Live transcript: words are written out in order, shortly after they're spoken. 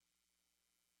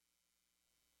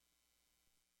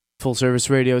Full Service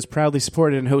Radio is proudly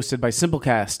supported and hosted by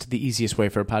Simplecast, the easiest way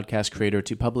for a podcast creator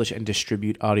to publish and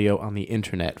distribute audio on the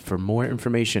internet. For more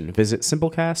information, visit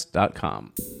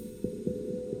simplecast.com.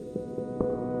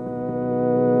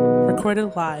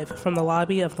 Recorded live from the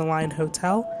lobby of the Line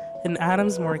Hotel in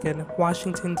Adams Morgan,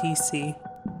 Washington, D.C.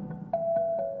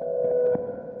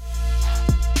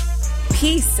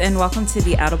 Peace and welcome to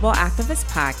the Edible Activist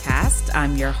Podcast.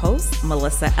 I'm your host,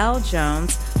 Melissa L.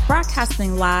 Jones,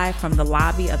 broadcasting live from the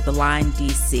lobby of the Line,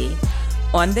 D.C.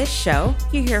 On this show,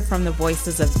 you hear from the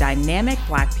voices of dynamic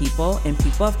Black people and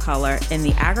people of color in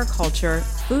the agriculture,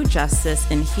 food justice,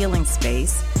 and healing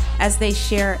space as they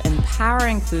share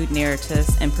empowering food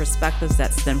narratives and perspectives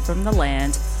that stem from the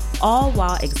land, all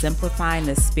while exemplifying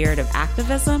the spirit of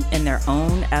activism in their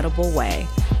own edible way.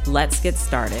 Let's get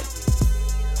started.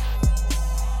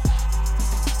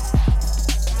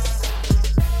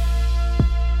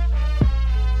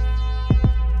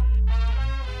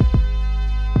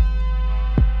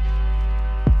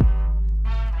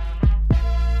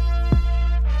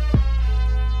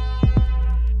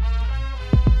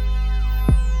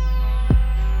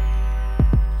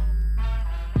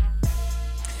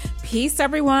 Peace,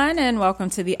 everyone, and welcome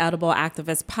to the Edible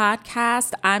Activist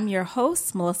Podcast. I'm your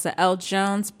host, Melissa L.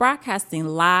 Jones, broadcasting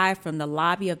live from the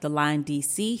lobby of the Line,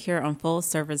 D.C. here on Full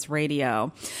Service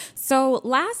Radio. So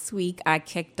last week, I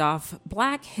kicked off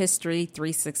Black History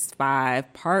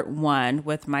 365 Part 1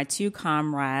 with my two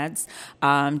comrades,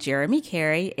 Jeremy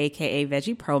Carey, a.k.a.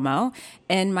 Veggie Promo,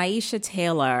 and Maisha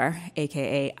Taylor,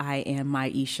 a.k.a. I Am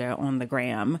Maisha on the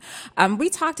gram. We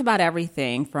talked about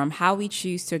everything from how we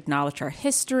choose to acknowledge our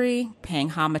history, paying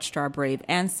homage to our brave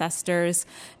ancestors,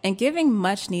 and giving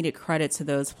much needed credit to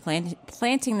those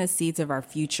planting the seeds of our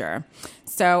future.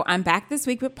 So I'm back this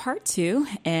week with part 2,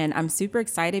 and I'm super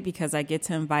excited because I get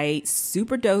to invite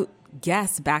super dope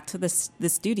guests back to the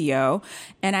studio.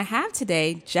 And I have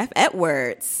today Jeff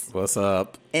Edwards. What's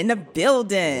up? In the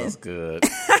building. What's good?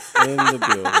 In the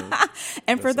building.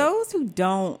 And for those who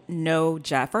don't know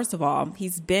Jeff, first of all,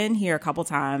 he's been here a couple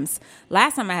times.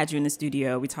 Last time I had you in the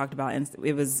studio, we talked about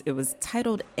it was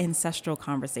titled Ancestral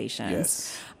Conversations.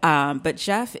 Yes. But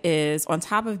Jeff is, on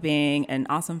top of being an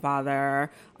awesome father,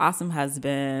 awesome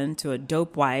husband to a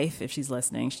dope wife, if she's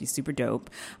listening, she's super dope.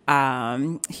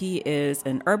 He is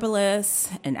an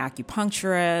herbalist, an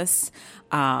acupuncturist.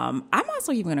 I'm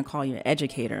also even going to call you an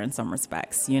educator in some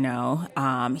respects. You know,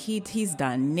 he's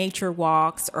done nature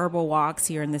walks, herbal walks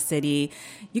here in the city.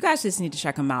 You guys just need to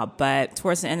check him out. But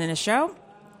towards the end of the show,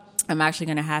 I'm actually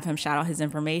going to have him shout out his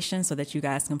information so that you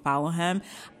guys can follow him.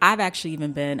 I've actually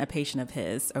even been a patient of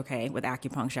his, okay, with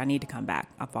acupuncture. I need to come back.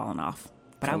 I've fallen off.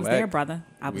 But I was there, brother.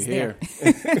 I was there.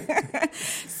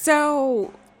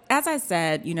 So, as I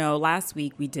said, you know, last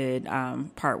week we did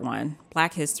part 1,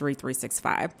 Black History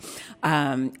 365.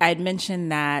 I had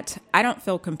mentioned that I don't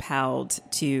feel compelled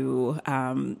to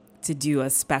do a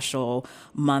special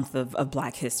month of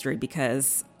Black History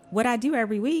because what I do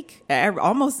every week,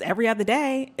 almost every other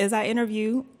day, is I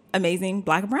interview amazing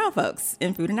Black and brown folks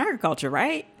in food and agriculture,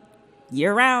 right?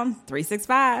 Year round,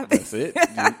 365. That's it.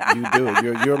 You do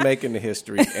it. You're making the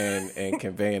history and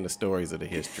conveying the stories of the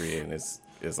history, and it's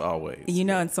always. You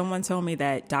know, and someone told me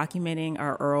that documenting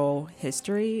our oral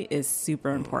history is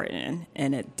super important,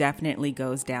 and it definitely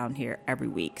goes down here every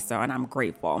week. So, and I'm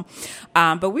grateful.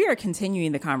 But we are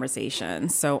continuing the conversation.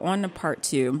 So on to part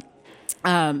 2,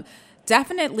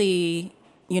 definitely,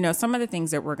 you know, some of the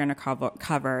things that we're going to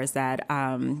cover is that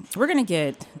we're going to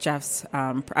get Jeff's,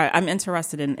 I'm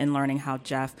interested in learning how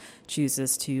Jeff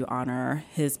chooses to honor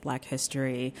his Black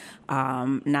history,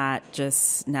 not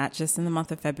just in the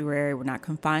month of February. We're not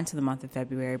confined to the month of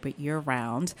February, but year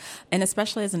round, and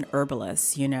especially as an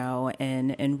herbalist, you know,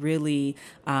 and really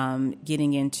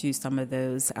getting into some of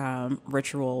those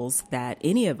rituals that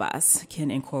any of us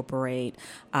can incorporate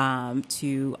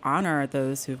to honor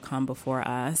those who've come before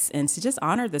us and to just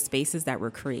honor the spaces that we're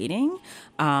creating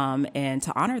and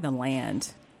to honor the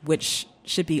land, which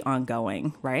should be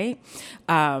ongoing, right?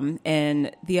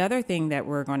 And the other thing that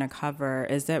we're going to cover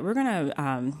is that we're going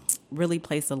to really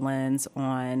place a lens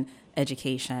on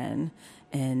education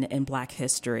and Black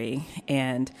history.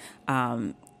 And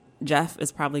Jeff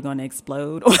is probably going to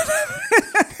explode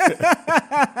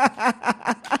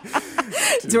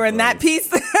during that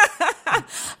piece.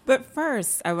 But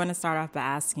first, I want to start off by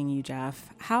asking you, Jeff,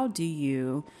 how do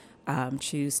you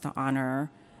choose to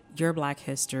honor your Black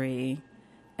history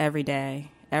every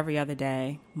day, every other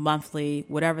day, monthly,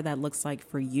 whatever that looks like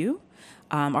for you?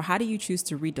 Or how do you choose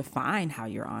to redefine how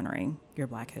you're honoring your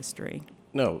Black history?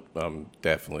 No,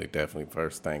 definitely.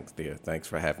 First, thanks, dear. Thanks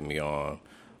for having me on.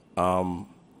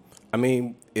 I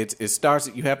mean, it starts.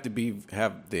 You have to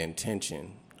have the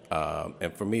intention,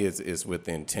 and for me, it's with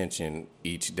the intention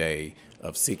each day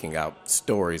of seeking out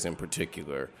stories in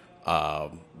particular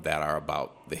that are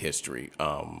about the history,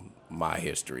 my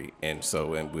history, and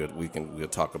we'll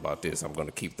talk about this. I'm going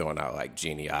to keep throwing out like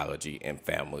genealogy and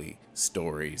family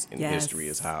stories, and history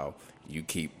is how you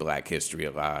keep Black history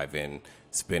alive, and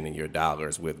spending your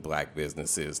dollars with Black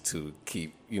businesses to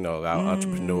keep, allow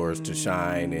entrepreneurs to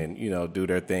shine and, do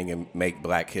their thing and make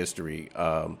Black history.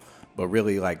 But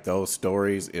really, like, those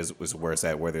stories is where it's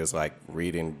at, whether it's like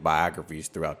reading biographies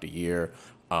throughout the year,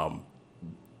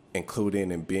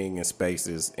 including and being in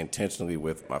spaces intentionally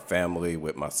with my family,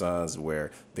 with my sons,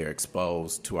 where they're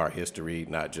exposed to our history,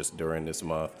 not just during this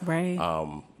month. Right.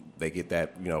 They get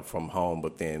that, from home,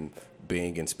 but then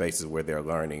being in spaces where they're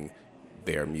learning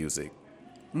their music,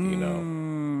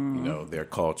 their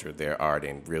culture, their art,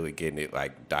 and really getting it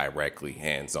like directly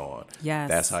hands-on. Yes.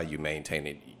 That's how you maintain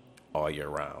it all year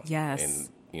round. Yes. And,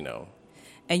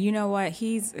 And you know what?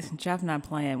 Jeff not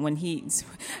playing.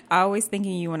 I always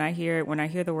thinking you when I hear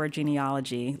the word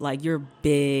genealogy, like you're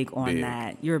big on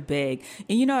that. You're big.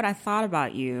 And you know what? I thought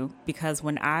about you because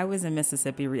when I was in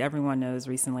Mississippi, everyone knows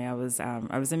recently I was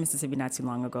in Mississippi not too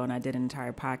long ago, and I did an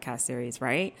entire podcast series,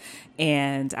 right?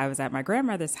 And I was at my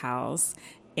grandmother's house,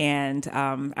 and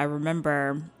I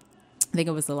remember, I think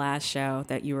it was the last show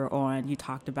that you were on, you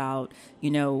talked about,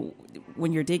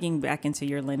 when you're digging back into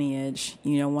your lineage,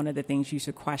 one of the things you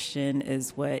should question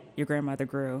is what your grandmother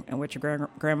grew and what your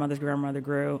grandmother's grandmother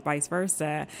grew, vice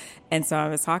versa. And so I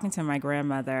was talking to my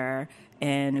grandmother,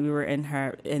 and we were in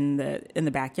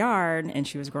the backyard, and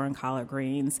she was growing collard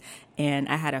greens. And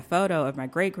I had a photo of my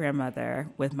great grandmother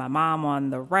with my mom on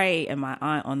the right and my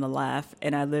aunt on the left.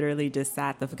 And I literally just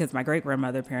sat there because my great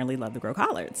grandmother apparently loved to grow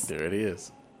collards. There it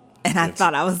is. And I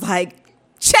thought, I was like,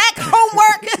 check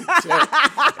homework. Check.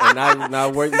 And now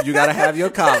you got to have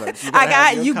your collards. You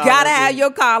got to have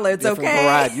your collards,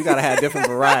 okay? You got to have different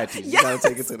varieties. Yes. You got to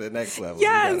take it to the next level.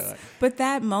 Yes. But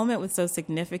that moment was so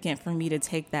significant for me to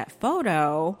take that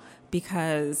photo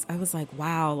because I was like,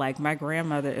 wow, like my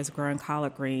grandmother is growing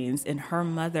collard greens and her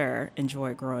mother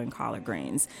enjoyed growing collard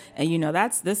greens. And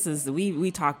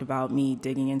we talked about me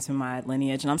digging into my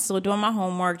lineage, and I'm still doing my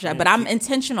homework, but I'm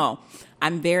intentional.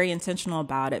 I'm very intentional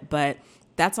about it, but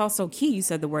that's also key. You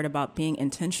said the word about being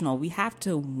intentional. We have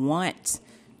to want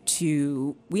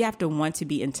to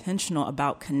be intentional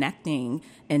about connecting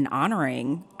and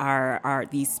honoring our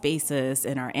these spaces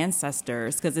and our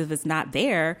ancestors, because if it's not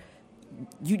there,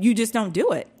 you just don't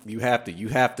do it. You have to.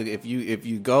 If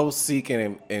you go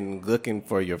seeking and looking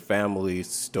for your family's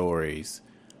stories,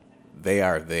 they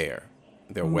are there.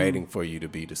 They're waiting for you to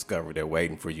be discovered. They're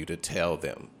waiting for you to tell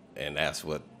them. And that's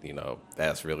what,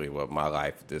 that's really what my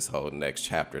life, this whole next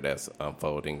chapter that's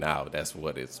unfolding now, that's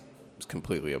what it's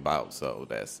completely about. So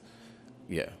that's,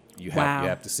 you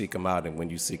have to seek them out. And when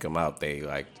you seek them out, they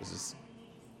like, this is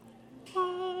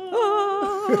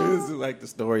like the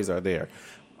stories are there.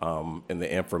 And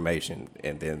the information.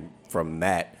 And then from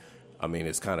that, I mean,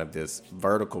 it's kind of this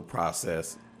vertical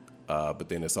process, but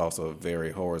then it's also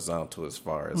very horizontal as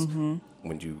far as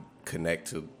when you connect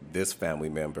to this family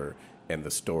member and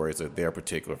the stories of their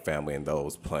particular family and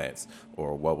those plants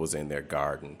or what was in their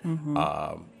garden.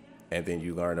 And then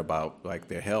you learn about like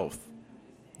their health,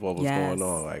 what was going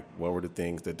on, like what were the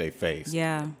things that they faced,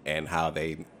 and how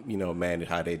they, managed,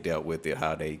 how they dealt with it,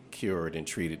 how they cured and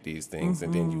treated these things.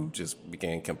 And then you just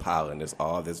began compiling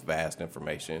all this vast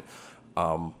information.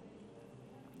 Wow.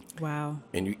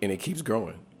 And it keeps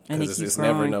growing. Because it's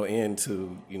growing. never no end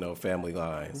to, family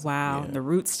lines. Wow. Yeah. The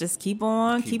roots just keep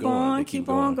on going.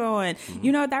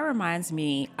 That reminds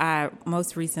me,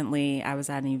 most recently I was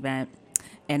at an event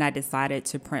and I decided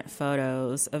to print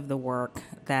photos of the work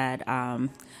that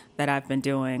I've been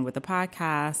doing with the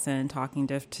podcast and talking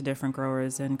to different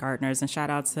growers and gardeners. And shout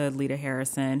out to Lita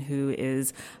Harrison, who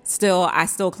is I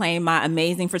still claim my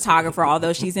amazing photographer,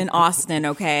 although she's in Austin,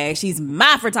 okay? She's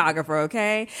my photographer,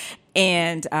 okay?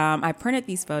 And I printed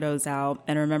these photos out.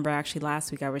 And I remember actually last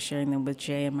week I was sharing them with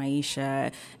Jay and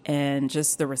Maisha, and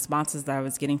just the responses that I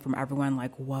was getting from everyone,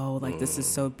 like, whoa, like this is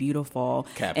so beautiful.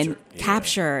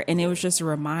 Capture. And it was just a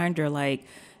reminder, like,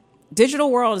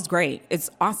 digital world is great. It's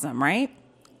awesome, right?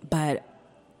 But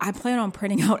I plan on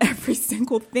printing out every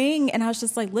single thing. And I was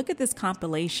just like, look at this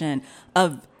compilation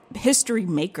of history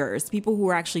makers, people who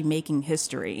are actually making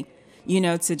history,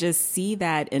 to just see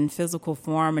that in physical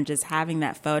form and just having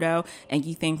that photo. And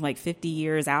you think like 50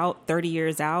 years out, 30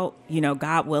 years out,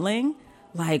 God willing,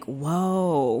 like,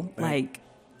 whoa, like.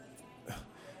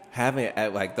 Having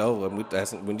it like though,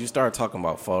 when you start talking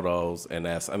about photos and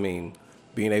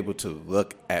being able to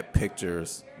look at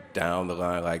pictures down the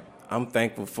line, like I'm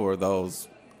thankful for those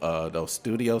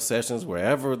studio sessions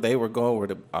wherever they were going, where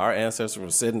our ancestors were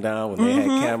sitting down when they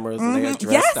had cameras and they had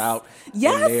dressed out in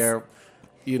their,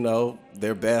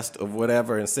 their best of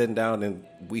whatever, and sitting down, and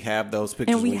we have those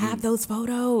pictures. And we have those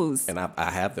photos. And I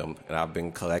have them, and I've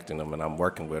been collecting them, and I'm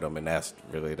working with them, and that's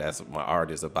my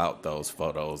art is about those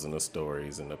photos and the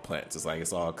stories and the plants. It's like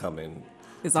it's all coming.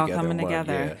 It's all coming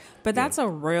together. Yeah. But that's a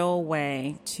true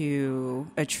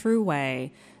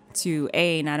way to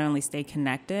not only stay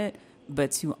connected,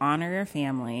 but to honor your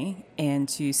family and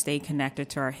to stay connected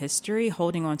to our history,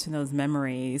 holding on to those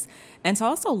memories, and to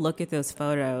also look at those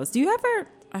photos.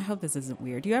 I hope this isn't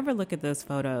weird, do you ever look at those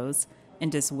photos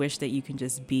and just wish that you can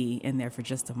just be in there for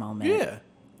just a moment?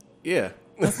 Yeah.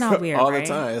 That's not weird, all right?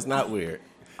 the time. It's not weird.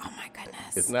 Oh my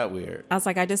goodness. It's not weird. I was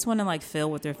like, I just want to feel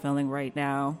what they're feeling right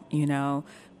now,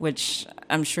 which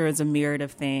I'm sure is a myriad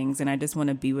of things. And I just want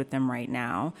to be with them right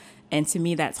now. And to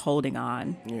me, that's holding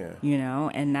on,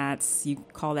 and that's, you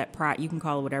call that pride, you can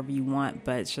call it whatever you want,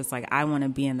 but it's just like, I want to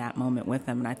be in that moment with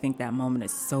them. And I think that moment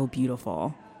is so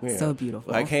beautiful. Yeah. So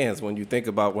beautiful. Like hands, when I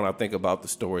think about the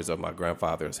stories of my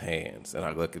grandfather's hands, and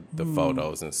I look at the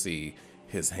photos and see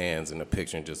his hands in the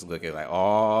picture and just look at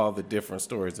all the different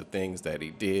stories of things that he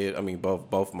did. I mean,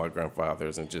 both my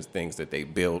grandfathers, and just things that they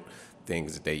built,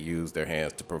 things that they used their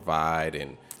hands to provide,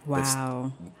 and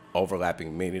wow,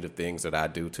 overlapping many of the things that I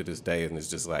do to this day. And it's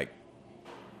just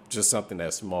something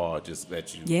that's small, just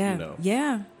that you,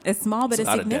 Yeah, it's small, but it's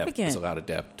significant. There's a lot of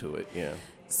depth to it, yeah.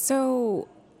 So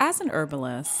as an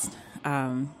herbalist,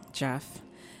 Jeff,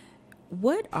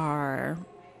 what are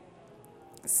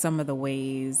some of the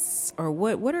ways, or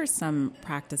what are some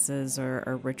practices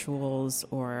or rituals,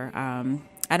 or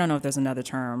I don't know if there's another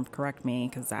term, correct me,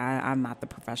 because I'm not the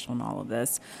professional in all of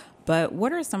this, but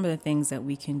what are some of the things that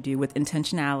we can do with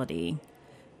intentionality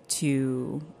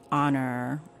to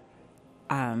honor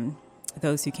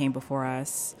those who came before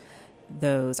us,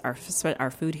 those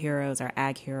our food heroes, our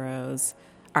ag heroes,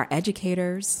 our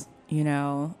educators,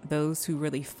 those who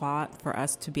really fought for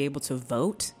us to be able to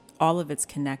vote? All of it's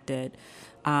connected.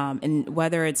 And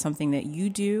whether it's something that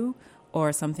you do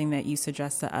or something that you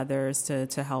suggest to others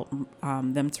to help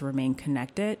them to remain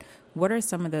connected, what are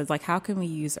some of those, how can we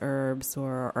use herbs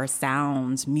or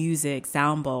sounds, music,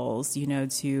 sound bowls,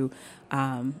 to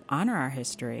honor our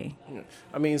history?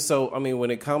 I mean,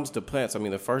 when it comes to plants,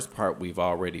 the first part we've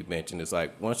already mentioned is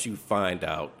once you find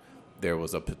out there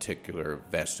was a particular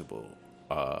vegetable,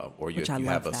 or you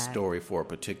have a story for a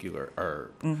particular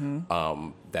herb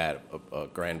that a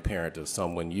grandparent or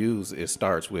someone used, it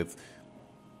starts with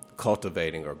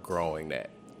cultivating or growing that.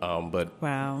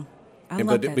 Wow.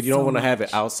 But you don't want to have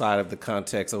it outside of the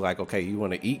context of okay, you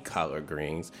want to eat collard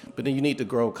greens, but then you need to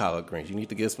grow collard greens. You need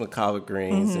to get some collard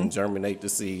greens and germinate the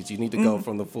seeds. You need to go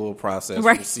from the full process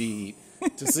from seed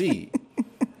to seed.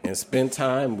 And spend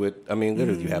time with,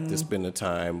 literally you have to spend the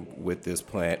time with this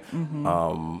plant.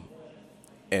 And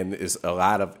it's a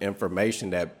lot of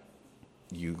information that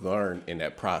you learn in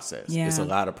that process. Yeah. It's a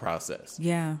lot of process.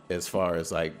 Yeah. As far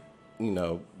as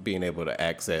being able to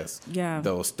access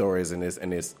those stories,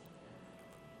 and it's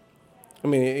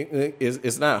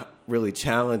not really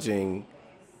challenging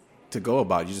to go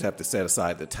about. You just have to set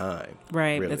aside the time.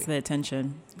 Right. Really. That's the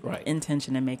intention. Right.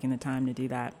 Intention in making the time to do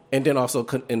that. And then also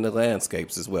in the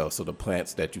landscapes as well. So the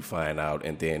plants that you find out,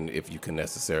 and then if you can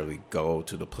necessarily go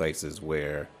to the places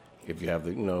where, if you have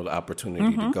the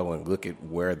opportunity to go and look at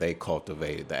where they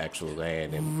cultivated the actual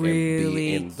land and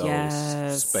be in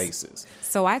those spaces.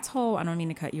 So I don't mean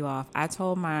to cut you off. I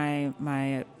told my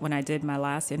when I did my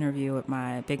last interview with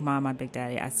my big mom, my big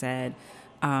daddy, I said,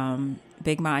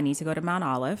 Big Ma, I need to go to Mount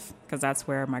Olive, because that's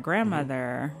where my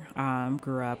grandmother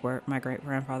grew up, where my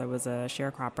great-grandfather was a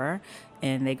sharecropper,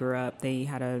 and they grew up, they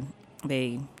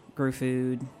grew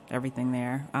food, everything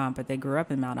there, but they grew up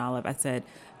in Mount Olive. I said,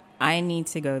 I need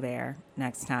to go there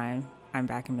next time I'm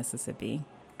back in Mississippi.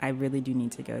 I really do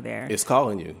need to go there. It's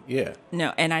calling you, yeah.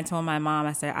 No, and I told my mom,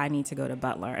 I said, I need to go to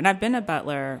Butler. And I've been to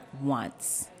Butler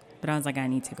once, but I was like, I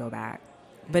need to go back.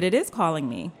 But it is calling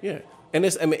me. Yeah. And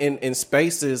it's, and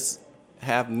spaces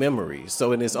have memories.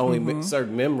 So, and it's only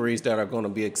certain memories that are going to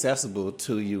be accessible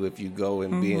to you if you go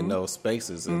and be in those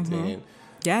spaces. And then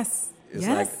it's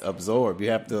absorb. You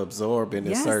have to absorb in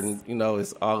a certain,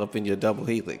 it's all up in your double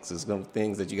helix. It's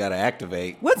things that you got to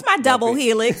activate. What's my double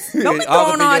helix? Don't be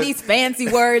throwing all these fancy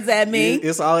words at me.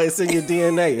 It's in your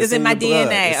DNA. It's in my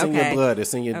DNA. It's in your blood.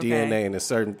 It's in your DNA. And there's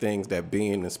certain things that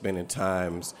being and spending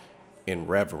times in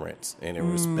reverence and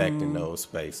in respecting those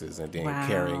spaces, and then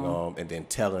carrying on, and then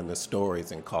telling the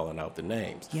stories and calling out the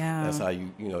names. Yeah, that's how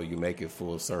you make it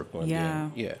full circle. And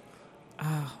then,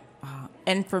 Oh, wow.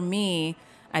 And for me,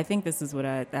 I think this is what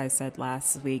I said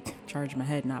last week, charge my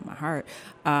head, not my heart.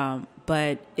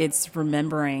 But it's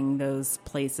remembering those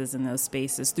places and those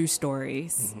spaces through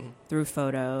stories, through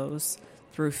photos,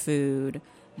 through food,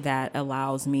 that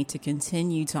allows me to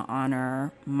continue to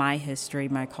honor my history,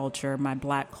 my culture, my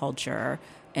Black culture,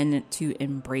 and to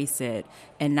embrace it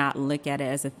and not look at it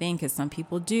as a thing, because some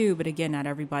people do. But again, not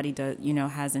everybody does,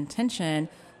 has intention.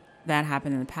 That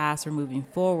happened in the past or moving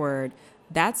forward.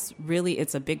 That's really,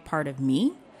 it's a big part of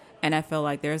me. And I feel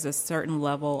like there's a certain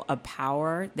level of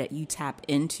power that you tap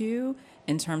into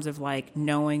in terms of like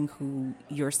knowing who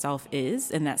yourself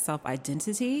is and that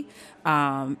self-identity.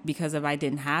 Because if I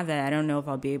didn't have that, I don't know if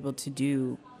I'll be able to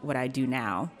do what I do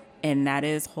now. And that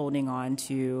is holding on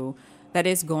to,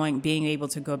 being able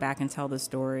to go back and tell the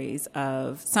stories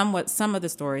of some of the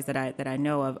stories that I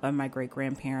know of my great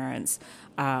grandparents,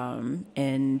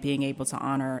 and being able to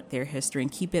honor their history and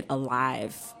keep it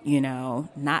alive,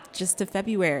 not just to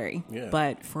February,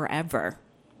 but forever.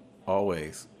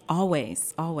 Always.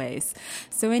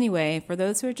 So anyway, for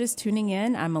those who are just tuning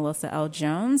in, I'm Melissa L.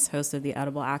 Jones, host of the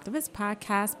Edible Activist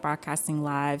podcast, broadcasting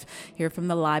live here from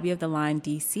the lobby of the Line,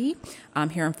 DC.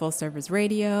 I'm here on Full Service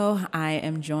Radio. I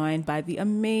am joined by the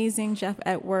amazing Jeff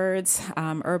Edwards,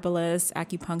 herbalist,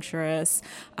 acupuncturist.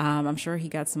 I'm sure he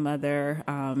got some other,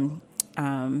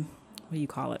 what do you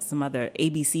call it? Some other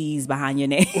ABCs behind your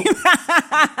name.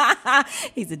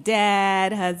 He's a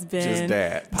dad, husband. Just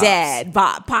dad. Pops. Dad,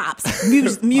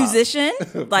 pops. Musician.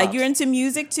 Like you're into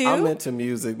music too? I'm into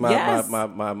music.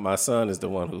 My son is the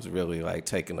one who's really like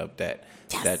taking up that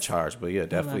charge. But yeah,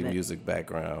 definitely music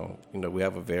background. We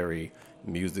have a very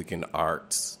music and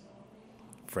arts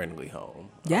friendly home.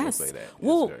 Yes.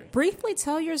 Well, briefly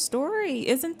tell your story.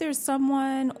 Isn't there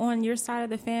someone on your side of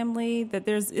the family that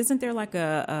isn't there like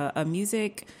a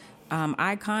music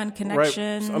icon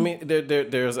connection? Right. I mean,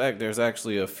 there's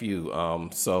actually a few.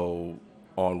 So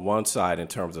on one side, in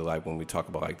terms of like when we talk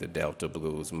about like the Delta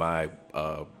blues, my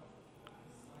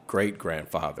great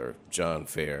grandfather John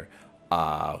Fair,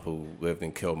 who lived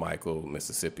in Kilmichael,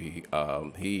 Mississippi.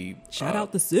 He shout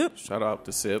out the SIP,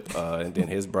 and then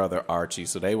his brother Archie.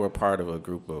 So they were part of a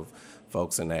group of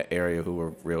folks in that area who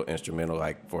were real instrumental.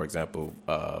 Like for example,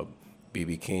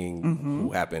 B.B. King,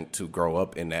 who happened to grow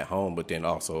up in that home, but then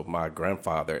also my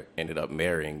grandfather ended up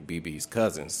marrying B.B.'s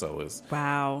cousin. So it's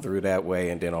through that way.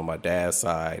 And then on my dad's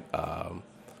side,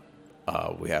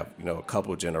 we have a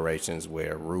couple generations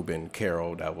where Reuben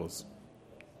Carroll, that was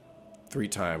 3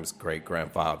 times great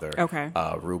grandfather. Okay.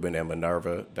 Reuben and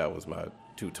Minerva, that was my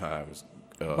 2 times.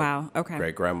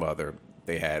 Great grandmother.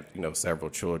 They had several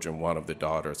children. One of the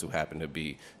daughters who happened to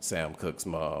be Sam Cooke's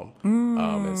mom,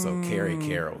 and so Carrie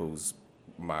Carroll, who's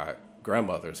my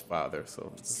grandmother's father.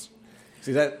 So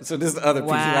see that. So this is the other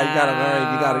piece. Like you gotta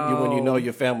learn. You gotta when you know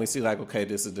your family. See like okay,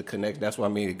 this is the connection. That's what I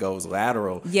mean. It goes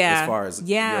lateral as far as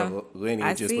your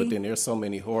lineages, but then there's so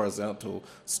many horizontal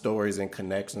stories and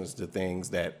connections to things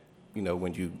that.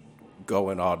 When you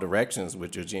go in all directions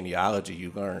with your genealogy,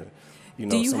 you learn.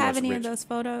 Do you have any of those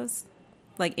photos?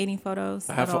 Like any photos?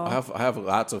 I have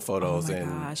lots of photos, in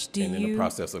the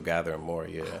process of gathering more.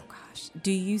 Yeah. Oh gosh.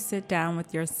 Do you sit down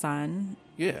with your son?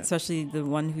 Yeah. Especially the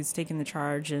one who's taking the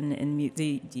charge, and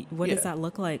what does that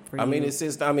look like for you? I mean, it's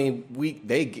just. I mean,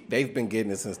 they've been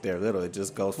getting it since they're little. It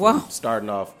just goes from starting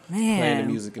off playing the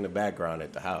music in the background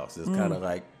at the house. It's kind of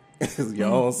like. Your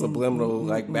own subliminal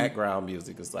background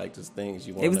music. It's like just things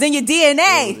you want. It was in your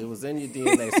DNA. It was in your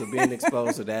DNA. So being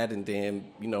exposed to that, and then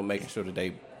making sure that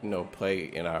they play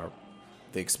in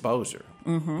the exposure.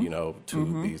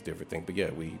 To these different things. But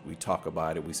yeah, we talk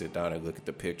about it. We sit down and look at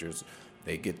the pictures.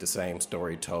 They get the same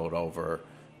story told over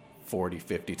 40,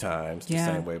 50 times. The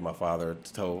same way my father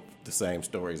told the same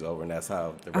stories over, and that's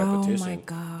how the repetition. Oh my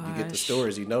gosh. You get the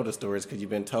stories, the stories because you've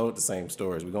been told the same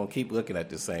stories. We're going to keep looking at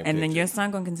the same and pictures. Then your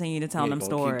son going to continue to tell them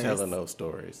stories. Keep telling those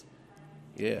stories.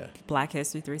 Yeah. Black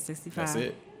History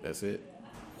 365. That's it.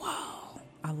 Whoa.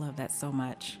 I love that so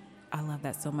much.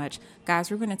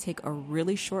 Guys, we're going to take a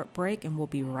really short break, and we'll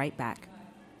be right back.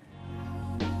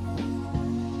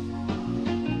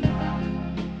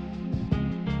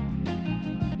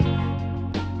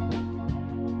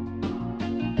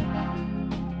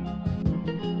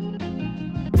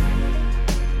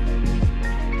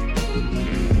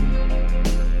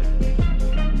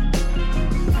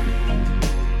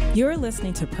 You're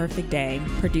listening to Perfect Day,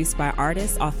 produced by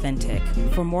Artists Authentic.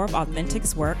 For more of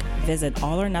Authentic's work, visit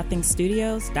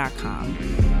allornothingstudios.com.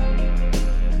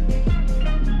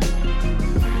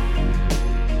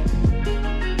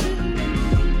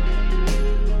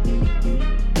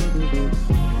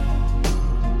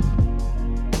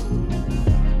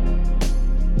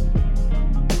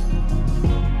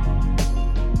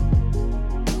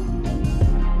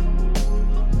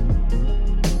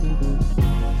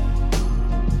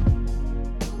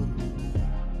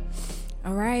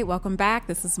 welcome back.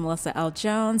 This is Melissa L.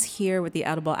 Jones here with the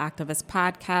Edible Activist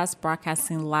Podcast,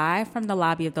 broadcasting live from the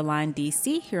lobby of the Line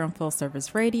DC here on Full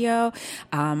Service Radio.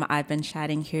 I've been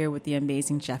chatting here with the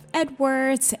amazing Jeff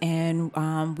Edwards, and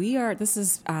this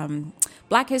is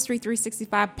Black History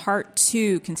 365 Part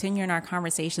 2, continuing our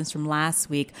conversations from last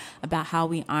week about how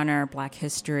we honor Black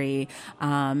history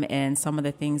and some of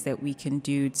the things that we can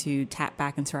do to tap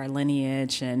back into our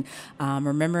lineage and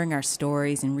remembering our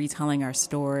stories and retelling our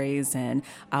stories and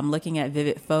looking at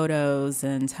vivid photos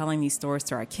and telling these stories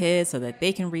to our kids so that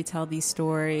they can retell these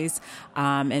stories.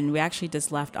 And we actually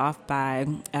just left off by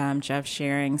Jeff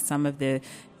sharing some of the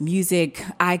music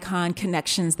icon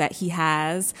connections that he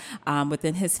has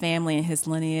within his family and his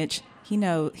lineage. He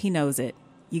knows it.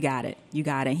 You got it.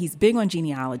 He's big on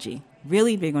genealogy.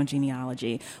 Really big on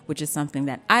genealogy, which is something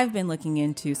that I've been looking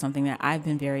into, something that I've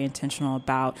been very intentional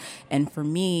about. And for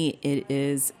me, it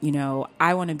is,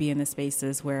 I want to be in the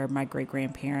spaces where my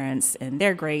great-grandparents and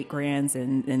their great-grands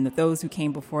and those who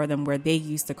came before them, where they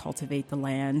used to cultivate the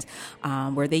land,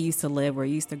 where they used to live, where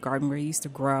they used to garden, where they used to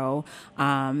grow,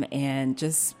 and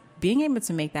just being able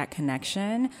to make that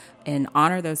connection and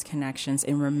honor those connections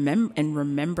and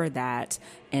remember that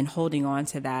and holding on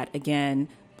to that. Again,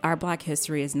 our Black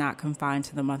history is not confined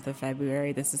to the month of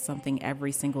February. This is something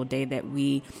every single day that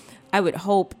I would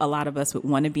hope a lot of us would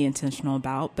want to be intentional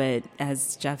about. But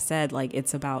as Jeff said,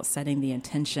 it's about setting the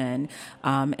intention.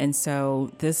 And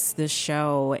so this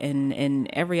show and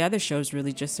every other show is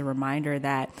really just a reminder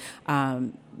that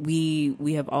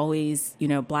we have always,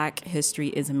 Black history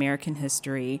is American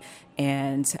history.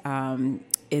 And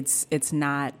it's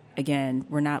not, again,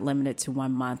 we're not limited to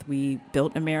 1 month. We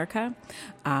built America,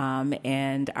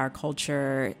 and our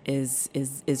culture is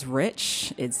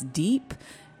rich. It's deep.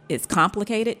 It's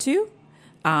complicated too.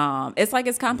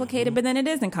 It's complicated, but then it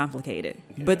isn't complicated.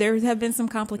 Yeah. But there have been some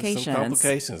complications. There's some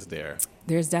complications there.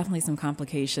 There's definitely some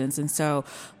complications. And so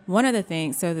one of the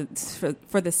things,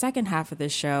 for the second half of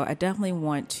this show, I definitely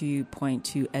want to point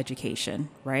to education,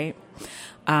 right?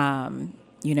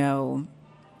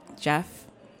 Jeff,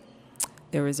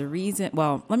 there was a reason.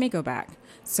 Well, let me go back.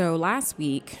 So last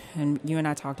week, and you and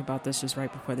I talked about this just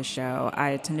right before the show, I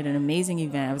attended an amazing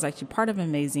event. I was actually part of an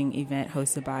amazing event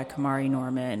hosted by Kamari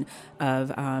Norman of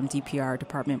DPR,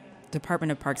 Department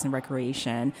of Parks and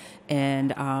Recreation,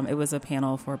 and it was a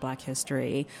panel for Black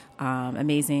history.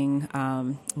 Amazing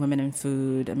women in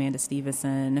food, Amanda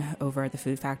Stevenson over at the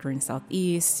Food Factory in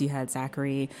Southeast. You had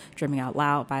Zachary Dreaming Out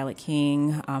Loud, Violet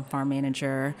King, farm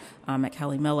manager at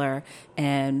Kelly Miller.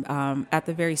 And at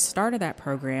the very start of that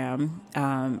program,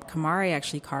 Kamari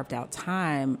actually carved out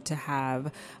time to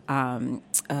have an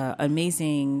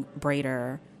amazing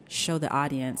braider show the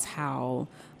audience how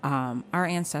our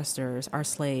ancestors, our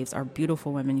slaves, our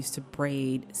beautiful women used to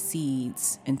braid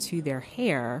seeds into their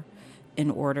hair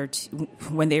in order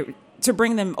to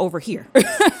bring them over here.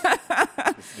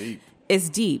 It's deep. It's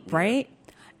deep, right?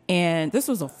 And this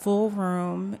was a full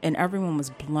room, and everyone was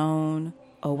blown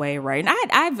away, right?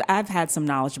 And I've had some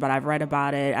knowledge about it. I've read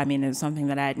about it. I mean, it was something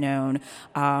that I'd known.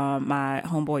 My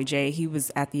homeboy Jay, he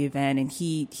was at the event, and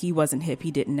he wasn't hip. He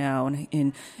didn't know,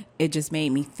 and it just made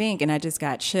me think, and I just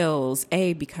got chills.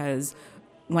 Because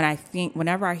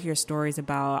whenever I hear stories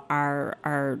about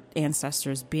our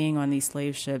ancestors being on these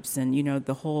slave ships, and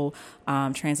the whole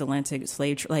transatlantic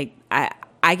slave,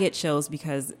 I get chills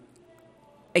because,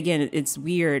 again, it's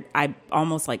weird. I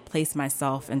almost place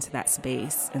myself into that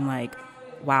space and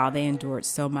wow, they endured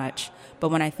so much. But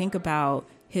when I think about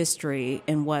history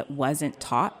and what wasn't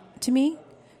taught to me,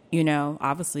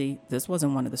 obviously this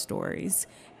wasn't one of the stories.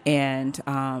 And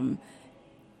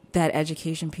that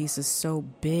education piece is so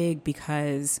big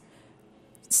because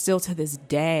still to this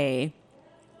day,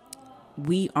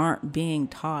 we aren't being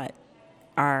taught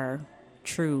our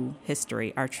true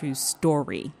history, our true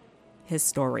story, his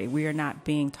story. We are not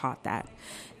being taught that.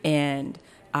 And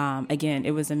again,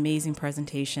 it was an amazing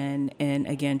presentation. And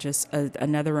again, just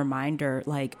another reminder,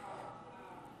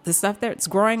 the stuff that's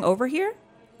growing over here,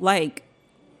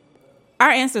 our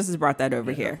ancestors brought that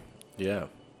over here. Yeah.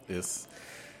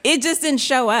 It just didn't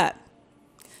show up.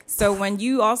 So when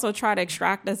you also try to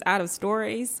extract us out of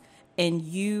stories and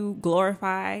you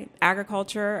glorify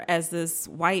agriculture as this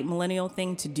white millennial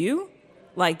thing to do,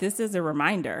 this is a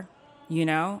reminder,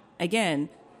 again,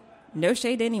 no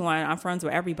shade to anyone. I'm friends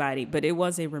with everybody, but it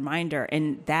was a reminder,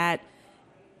 and that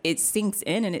it sinks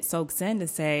in and it soaks in to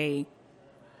say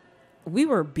we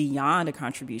were beyond a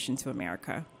contribution to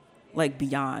America,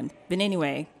 beyond. But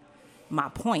anyway, my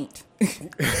point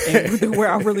and where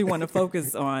I really want to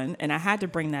focus on, and I had to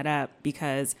bring that up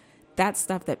because that's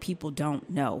stuff that people don't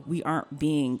know. We aren't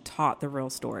being taught the real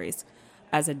stories.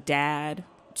 As a dad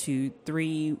to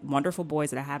 3 wonderful boys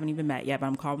that I haven't even met yet, but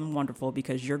I'm calling them wonderful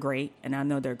because you're great, and I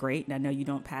know they're great, and I know you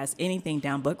don't pass anything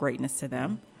down but greatness to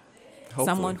them. Hopefully.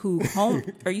 Someone who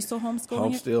are you still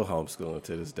homeschooling? Still homeschooling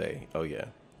to this day. Oh yeah.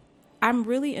 I'm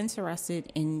really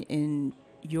interested in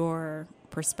your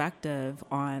perspective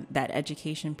on that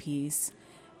education piece.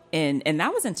 And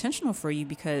that was intentional for you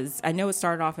because I know it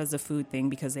started off as a food thing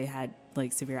because they had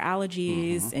like severe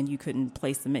allergies and you couldn't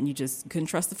place them and you just couldn't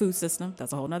trust the food system.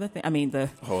 That's a whole other thing. I mean, the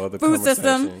whole other food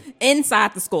system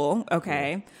inside the school.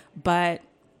 Okay. Yeah. But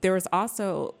there was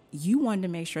also, you wanted to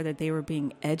make sure that they were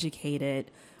being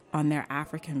educated on their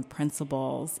African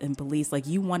principles and beliefs. Like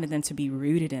you wanted them to be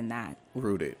rooted in that.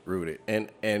 Rooted.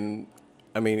 And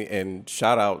I mean, and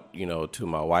shout out, to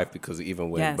my wife, because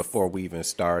even before we even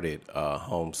started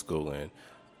homeschooling,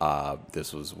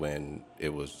 this was when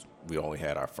we only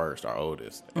had our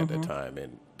oldest at the time.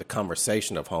 And the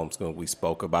conversation of homeschooling, we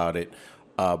spoke about it,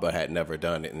 but had never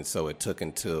done it. And so it took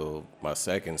until my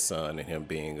second son and him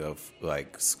being of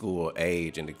like school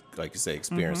age and, like you say,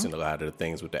 experiencing a lot of the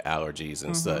things with the allergies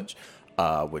and such,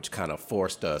 which kind of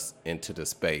forced us into the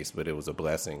space. But it was a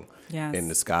blessing in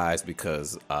disguise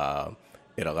because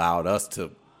it allowed us to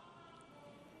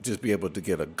just be able to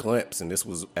get a glimpse. And this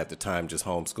was at the time just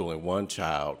homeschooling one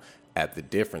child at the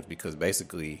difference, because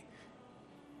basically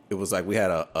it was like we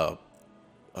had a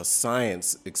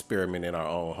science experiment in our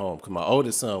own home. Because my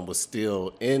oldest son was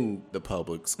still in the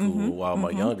public school while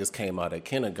my youngest came out at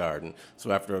kindergarten.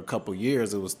 So after a couple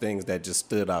years, it was things that just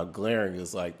stood out glaring. It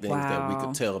was like things that we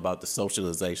could tell about the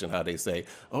socialization, how they say,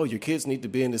 oh, your kids need to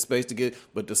be in this space to get,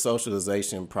 but the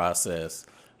socialization process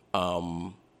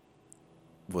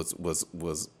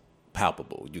was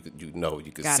palpable. You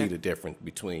could see the difference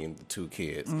between the two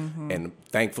kids, and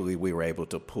thankfully we were able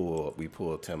to pull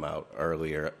Tim out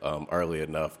early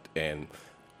enough. And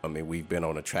I mean, we've been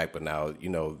on a track, but now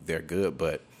they're good.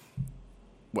 But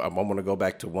I want to go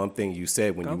back to one thing you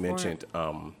said when you mentioned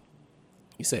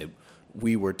you said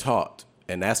we were taught,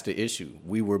 and that's the issue.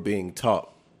 We were being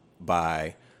taught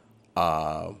by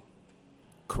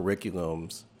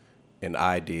curriculums and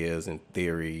ideas and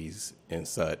theories and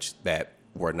such that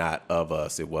were not of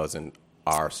us. It wasn't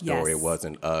our story. Yes. It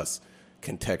wasn't us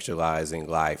contextualizing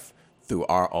life through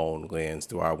our own lens,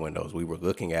 through our windows. We were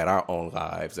looking at our own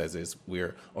lives as if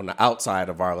we're on the outside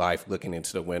of our life looking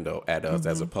into the window at us,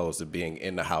 as opposed to being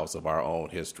in the house of our own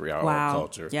history, our own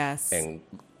culture. Yes. And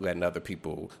letting other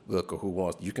people look, or who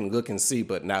wants. You can look and see,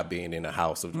 but not being in the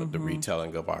house of the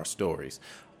retelling of our stories.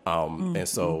 And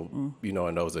so,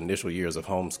 in those initial years of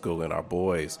homeschooling our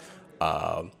boys,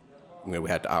 we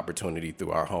had the opportunity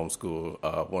through our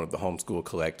homeschool, one of the homeschool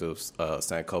collectives,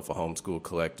 Sankofa Homeschool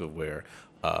Collective, where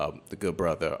the good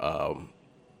brother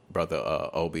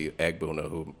Obi Egbuna,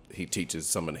 who he teaches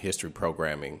some of the history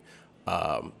programming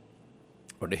or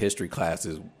the history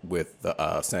classes with the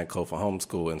Sankofa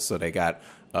Homeschool. And so they got,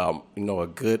 a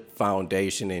good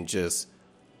foundation in just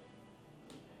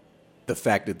the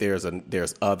fact that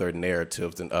there's other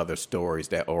narratives and other stories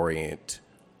that orient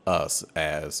us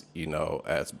as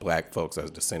Black folks,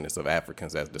 as descendants of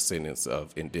Africans, as descendants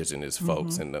of indigenous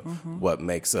folks, and what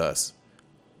makes us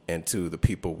into the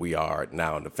people we are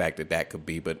now, and the fact that could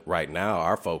be. But right now,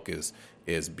 our focus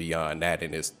is beyond that,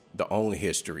 and it's the only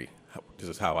history. This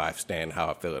is how I stand, how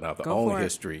I feel it now. The only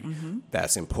history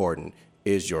that's important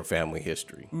is your family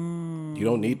history. You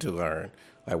don't need to learn.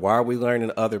 Like, why are we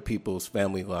learning other people's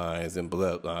family lines and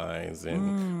bloodlines?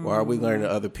 And why are we learning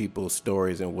other people's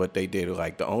stories and what they did?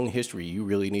 Like, the only history you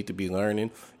really need to be learning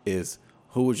is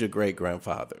who was your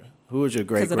great-grandfather? Who was your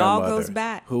great-grandmother? Because it all goes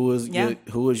back. Who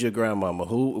was your grandmama?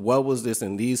 What was this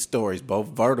in these stories, both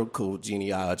vertical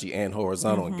genealogy and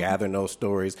horizontal, and gathering those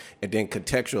stories and then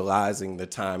contextualizing the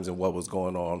times and what was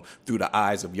going on through the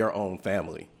eyes of your own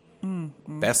family.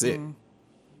 That's it.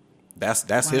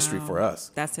 That's history for us.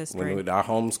 That's history. When our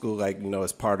homeschool,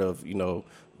 as part of,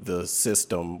 the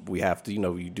system, we have to,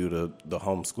 you do the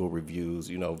homeschool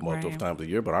reviews, multiple times a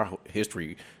year. But our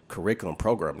history curriculum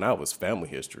program now is family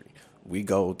history. We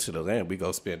go to the land. We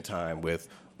go spend time with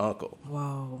Uncle.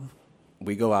 Whoa.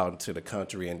 We go out into the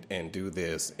country and do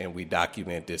this, and we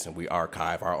document this, and we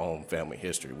archive our own family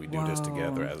history. We do this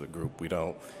together as a group. We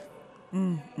don't.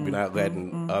 We're not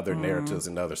letting other narratives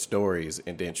and other stories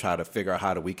and then try to figure out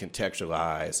how do we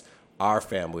contextualize our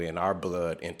family and our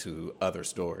blood into other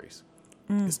stories.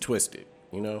 It's twisted,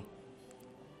 And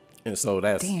so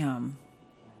that's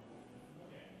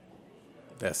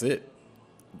it.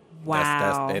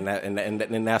 Wow.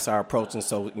 And that's our approach. And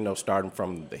so, starting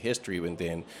from the history and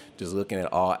then just looking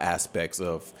at all aspects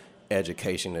of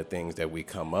education and things that we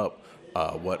come up,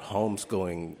 what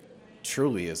homeschooling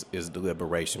truly is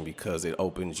deliberation, because it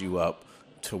opens you up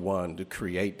to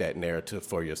create that narrative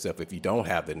for yourself. If you don't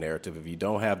have the narrative, if you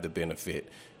don't have the benefit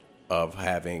of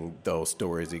having those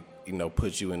stories, it,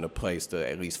 puts you in the place to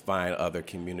at least find other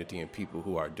community and people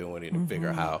who are doing it and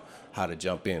figure how to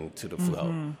jump into the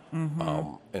flow.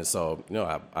 And so,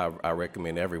 I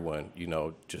recommend everyone,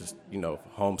 just,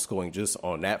 homeschooling just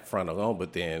on that front alone.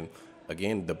 But then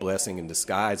again, the blessing in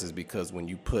disguise is because when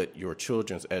you put your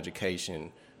children's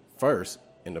education first,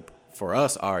 for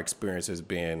us, our experience has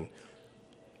been,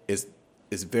 is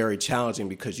very challenging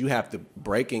because you have to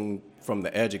breaking from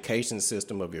the education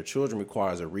system of your children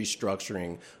requires a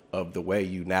restructuring of the way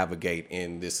you navigate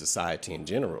in this society in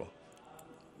general.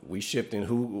 We shift in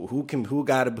who can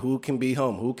be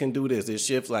home, who can do this. It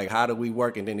shifts like how do we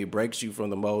work, and then it breaks you from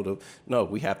the mode of no,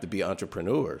 we have to be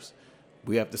entrepreneurs.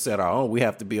 We have to set our own. We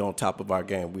have to be on top of our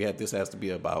game. This has to be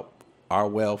about our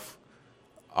wealth,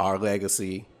 our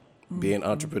legacy, being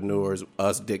entrepreneurs,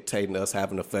 us dictating, us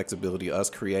having the flexibility, us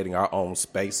creating our own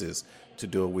spaces to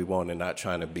do what we want and not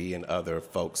trying to be in other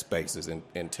folks' spaces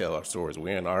and tell our stories.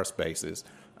 We're in our spaces.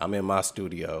 I'm in my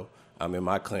studio. I'm in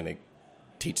my clinic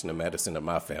teaching the medicine of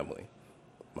my family.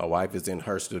 My wife is in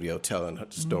her studio telling her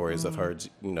stories of her,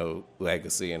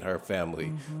 legacy and her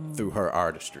family through her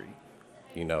artistry,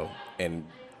 and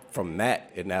from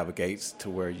that, it navigates to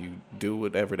where you do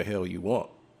whatever the hell you want.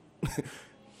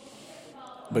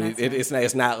 But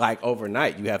it's not like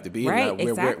overnight. You have to be right. In that.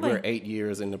 Exactly. We're 8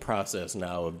 years in the process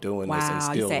now of doing this and Wow,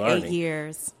 still you said learning. 8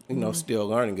 years. Still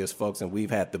learning as folks, and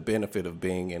we've had the benefit of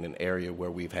being in an area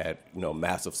where we've had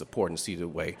massive support and see the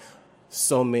way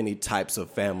so many types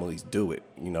of families do it.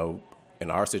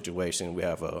 In our situation, we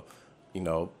have a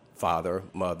father,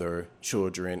 mother,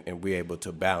 children, and we're able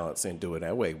to balance and do it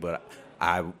that way. But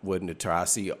I wouldn't deter. I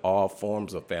see all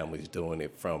forms of families doing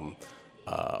it, from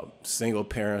single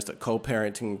parents to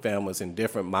co-parenting families in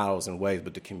different models and ways,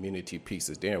 but the community piece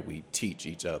is there. We teach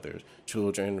each other's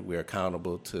children. We're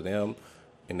accountable to them,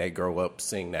 and they grow up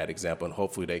seeing that example, and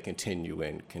hopefully they continue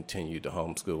to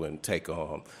homeschool and take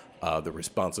on the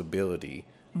responsibility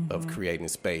of creating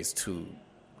space to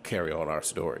carry on our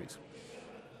stories.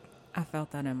 I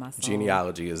felt that in my soul.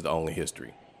 Genealogy is the only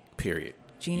history, period.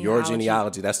 Genealogy. Your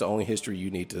genealogy, that's the only history you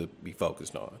need to be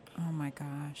focused on. Oh, my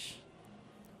gosh.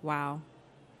 Wow.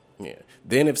 Yeah.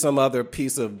 Then if some other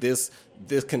piece of this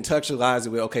contextualizes it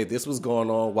with, okay, this was going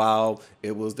on while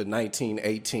it was the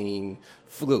 1918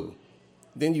 flu.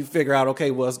 Then you figure out,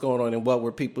 okay, what's going on and what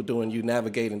were people doing. You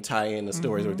navigate and tie in the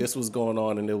stories. Or this was going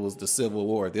on and it was the Civil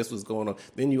War. This was going on.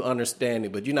 Then you understand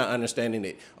it, but you're not understanding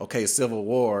it, okay, Civil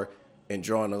War, and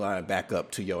drawing the line back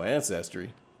up to your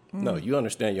ancestry. No, you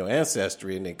understand your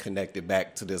ancestry and then connect it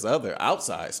back to this other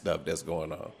outside stuff that's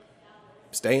going on.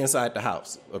 Stay inside the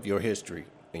house of your history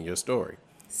and your story.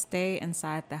 Stay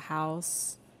inside the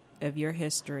house of your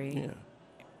history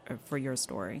for your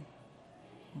story.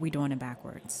 We doing it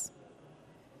backwards.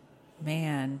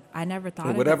 Man, I never thought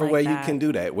of it whatever like way that. You can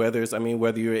do that, whether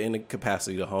you're in the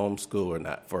capacity to homeschool or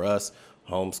not. For us,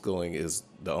 homeschooling is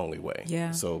the only way.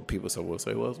 Yeah. So people will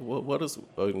say, well, what is,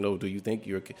 do you think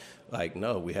you're like,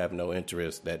 no, we have no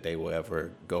interest that they will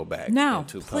ever go back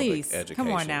into please. Public education.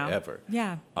 Come on now. Ever.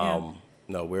 Yeah.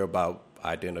 No, we're about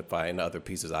identifying other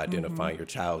pieces, identifying your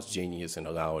child's genius and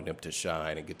allowing them to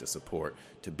shine and get the support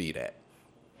to be that.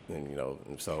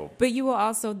 And, so. But you will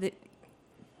also,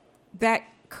 that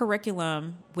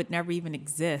curriculum would never even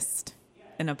exist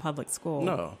in a public school.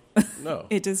 No.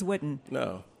 It just wouldn't.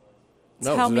 No.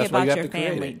 Tell so me that's why about you your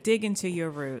family. Dig into your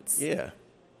roots. Yeah.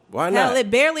 Why Hell, not? it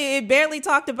barely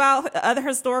talked about other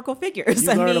historical figures.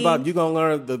 You're gonna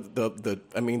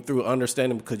learn through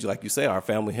understanding, because like you say, our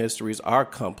family histories are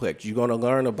complex. You're gonna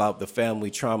learn about the family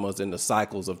traumas and the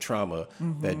cycles of trauma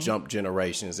that jump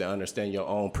generations, and understand your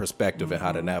own perspective and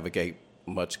how to navigate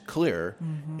much clearer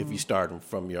if you start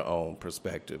from your own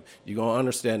perspective. You're gonna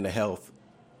understand the health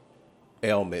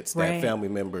ailments that family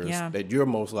members that you're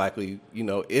most likely,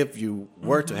 if you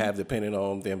were to have, depending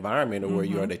on the environment or where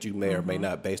you are, that you may or may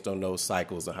not, based on those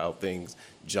cycles and how things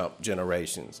jump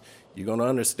generations. You're going to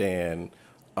understand,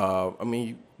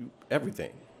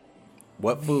 everything.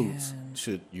 What foods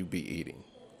should you be eating?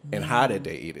 And how did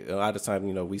they eat it? A lot of times,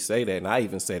 we say that, and I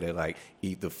even say that, like,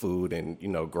 eat the food and,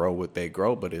 grow what they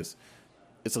grow, but it's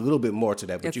a little bit more to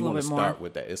that, but you want to start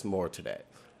with that. It's more to that.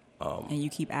 And you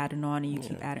keep adding on, and you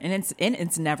keep adding, and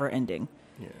it's never ending.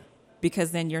 Yeah. Because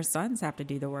then your sons have to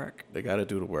do the work. They got to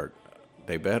do the work.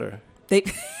 They better. They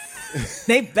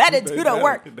better do the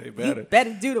work. They better. You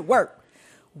better do the work.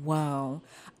 Whoa.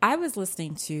 I was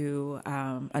listening to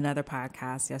another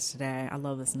podcast yesterday. I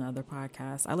love listening to other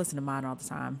podcasts. I listen to mine all the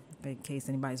time. In case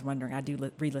anybody's wondering, I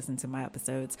do re-listen to my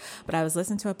episodes. But I was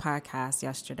listening to a podcast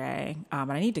yesterday,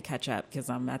 and I need to catch up because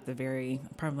I'm at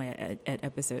probably at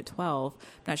episode 12.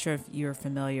 Not sure if you're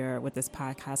familiar with this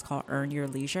podcast called Earn Your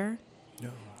Leisure. No.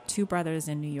 Two brothers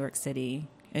in New York City,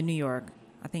 in New York.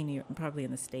 I think New York, probably in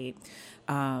the state.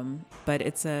 But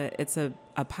it's a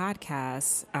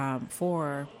podcast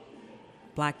for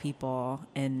Black people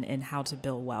and how to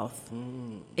build wealth.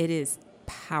 It is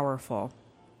powerful.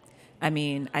 I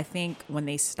mean, I think when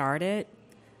they started,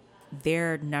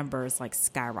 their numbers like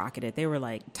skyrocketed. They were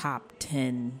like top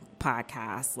 10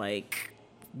 podcasts, like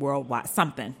worldwide,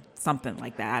 something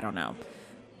like that. I don't know.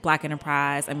 Black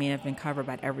Enterprise. I mean, it's been covered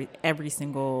by every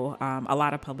single, a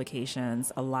lot of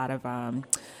publications, a lot of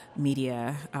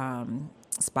media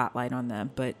spotlight on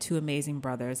them. But two amazing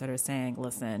brothers that are saying,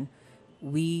 listen,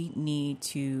 we need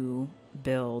to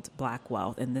build Black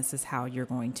wealth, and this is how you're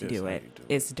going to do it.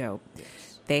 It's dope. Yes.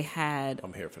 They had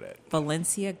I'm here for that.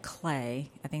 Valencia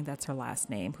Clay, I think that's her last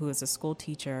name, who is a school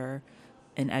teacher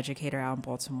and educator out in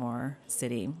Baltimore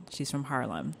City. She's from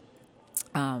Harlem.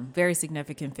 Very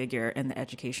significant figure in the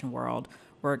education world.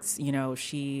 Works,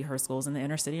 her school's in the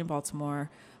inner city in Baltimore.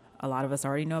 A lot of us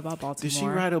already know about Baltimore. Did she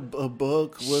write a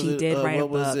book? She did write a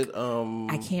book. What was it?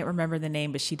 I can't remember the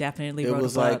name, but she definitely wrote a book. It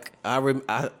was like,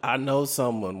 I know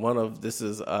someone, this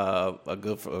is a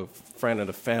good friend of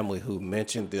the family who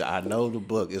mentioned that. I know the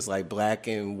book. It's like black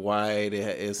and white.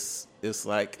 It's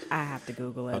like. I have to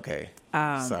Google it. Okay.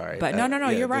 Sorry. But no,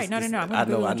 you're right. No. I'm going to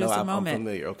Google it in just a moment. I'm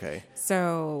familiar. Okay.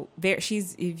 So if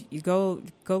you go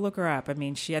look her up. I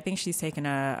mean, I think she's taking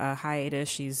a hiatus.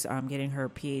 She's getting her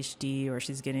PhD, or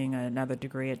she's getting another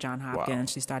degree at Johns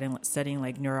Hopkins. Wow. She's studying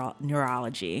like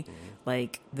neurology,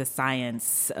 like the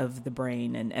science of the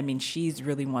brain. And I mean, she's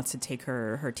really wants to take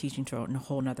her teaching to a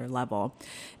whole nother level.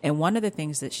 And one of the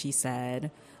things that she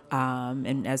said,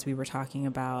 and as we were talking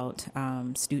about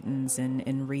students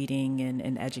and reading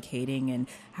and educating, and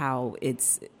how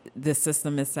the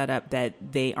system is set up that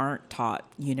they aren't taught,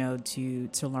 to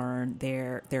learn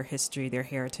their history, their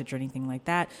heritage, or anything like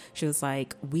that. She was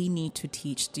like, we need to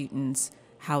teach students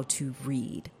how to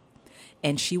read.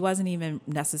 And she wasn't even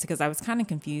necessary, because I was kind of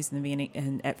confused in the beginning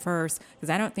and at first,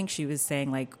 because I don't think she was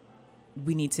saying like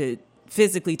we need to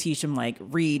physically teach them like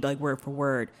read like word for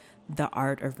word. The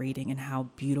art of reading and how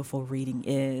beautiful reading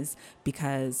is,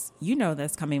 because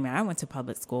that's coming. I went to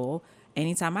public school.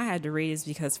 Anytime I had to read is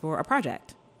because for a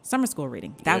project, summer school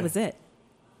reading. That was it.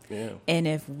 Yeah. And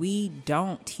if we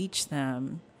don't teach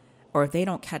them, or if they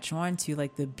don't catch on to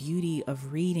like the beauty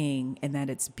of reading and that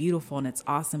it's beautiful and it's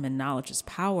awesome and knowledge is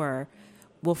power,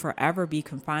 we'll forever be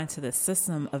confined to the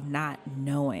system of not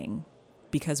knowing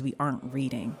because we aren't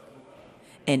reading.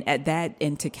 And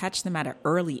to catch them at an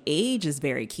early age is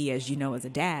very key, as as a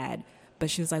dad. But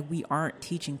she was like, we aren't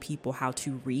teaching people how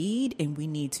to read, and we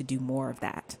need to do more of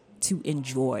that to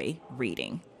enjoy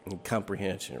reading. And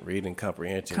comprehension, reading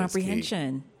comprehension.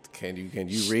 Comprehension. Can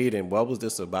you read? And what was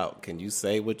this about? Can you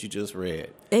say what you just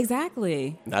read?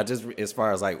 Exactly. Not just as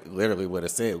far as like literally what it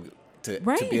said, to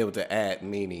be able to add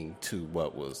meaning to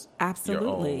what was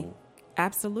absolutely. Your own.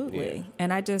 Absolutely. Yeah.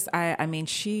 And I mean,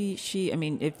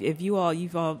 if you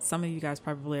all, some of you guys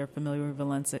probably are familiar with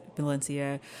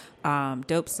Valencia,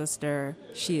 dope sister.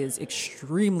 She is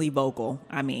extremely vocal.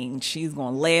 I mean, she's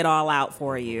going to lay it all out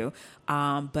for you.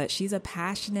 But she's a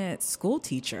passionate school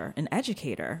teacher and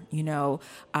educator,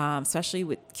 especially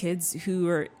with kids who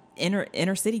are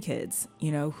inner city kids,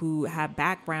 who have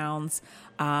backgrounds,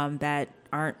 that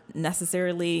aren't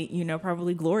necessarily,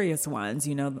 probably glorious ones,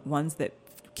 ones that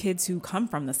kids who come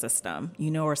from the system,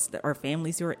 or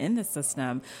families who are in the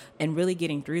system, and really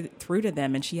getting through to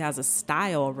them. And she has a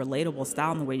relatable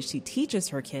style in the way she teaches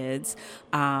her kids.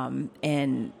 But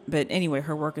anyway,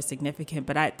 her work is significant,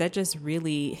 but that just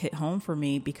really hit home for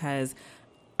me, because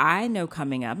I know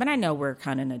coming up, and I know we're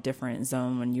kind of in a different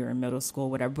zone when you're in middle school,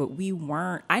 whatever,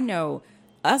 but I know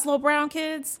us little brown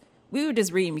kids, we were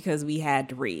just reading because we had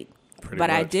to read. Pretty much.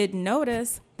 I did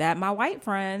notice that my white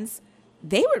friends,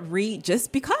 they would read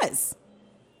just because,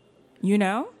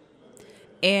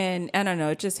 and I don't know,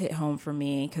 it just hit home for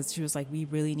me, because she was like, we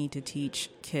really need to teach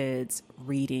kids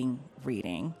reading.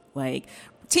 Like,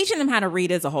 teaching them how to read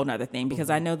is a whole nother thing,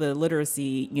 because I know the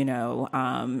literacy,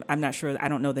 I'm not sure, I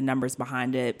don't know the numbers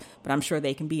behind it, but I'm sure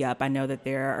they can be up. I know that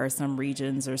there are some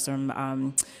regions or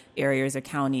some areas or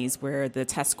counties where the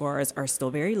test scores are still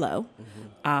very low.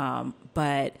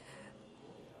 But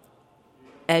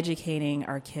educating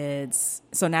our kids.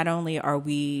 So not only are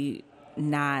we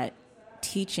not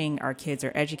teaching our kids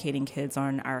or educating kids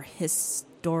on our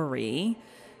history,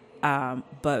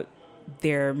 But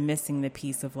they're missing the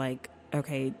piece of like,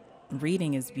 okay,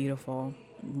 reading is beautiful.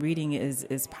 Reading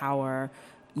is power.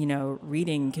 You know,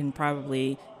 reading can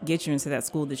probably get you into that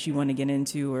school that you want to get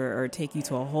into, or take you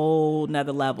to a whole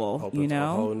nother level. Open to a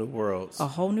whole new world. A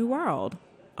whole new world.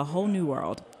 A whole new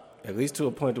world. At least to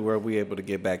a point to where we're able to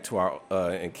get back to our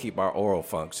and keep our oral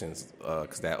functions,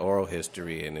 because that oral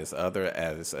history and as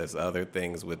other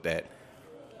things with that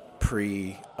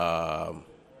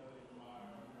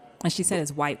and she said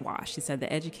it's whitewashed. She said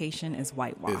the education is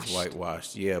whitewashed. It's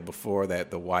whitewashed. Yeah, before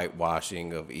that, the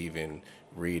whitewashing of even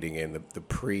reading and the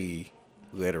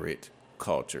pre-literate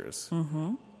cultures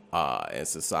and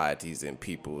societies and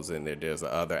peoples, and there's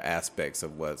other aspects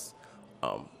of what's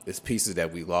it's pieces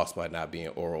that we lost by not being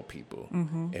oral people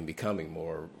and becoming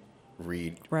more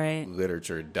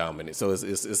literature dominant. So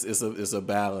it's a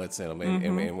balance in them,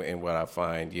 and what I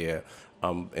find,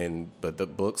 but the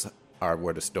books are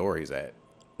where the story's at,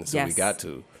 and so we got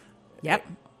to. Yep.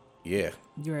 Yeah.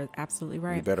 You're absolutely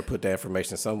right. We better put that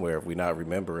information somewhere if we're not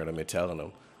remembering them and telling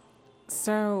them.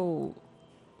 So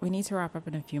we need to wrap up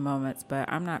in a few moments,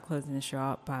 but I'm not closing the show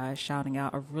out by shouting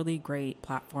out a really great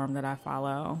platform that I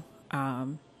follow.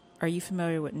 Are you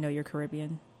familiar with Know Your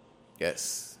Caribbean?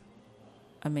 Yes.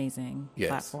 Amazing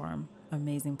platform.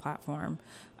 Amazing platform.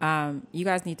 You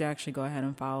guys need to actually go ahead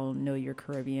and follow Know Your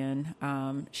Caribbean.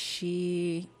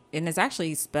 And it's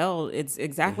actually spelled, it's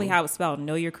exactly how it's spelled,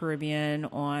 Know Your Caribbean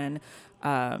on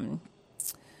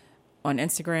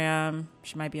Instagram.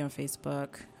 She might be on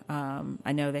Facebook.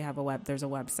 I know they have there's a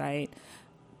website,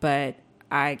 but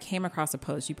I came across a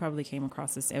post. You probably came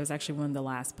across this. It was actually one of the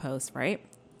last posts, right?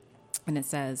 And it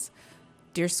says,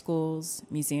 "Dear schools,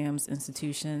 museums,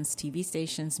 institutions, TV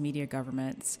stations, media,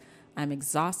 governments, I'm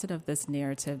exhausted of this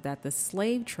narrative that the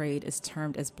slave trade is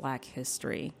termed as Black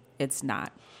history. It's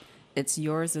not. It's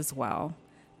yours as well.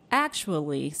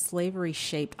 Actually, slavery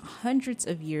shaped hundreds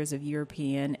of years of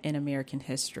European and American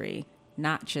history,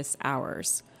 not just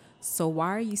ours. So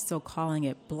why are you still calling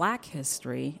it Black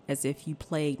history as if you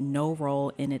played no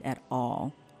role in it at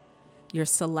all? Your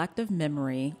selective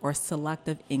memory or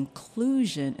selective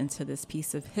inclusion into this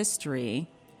piece of history,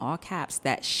 all caps,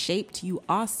 that shaped you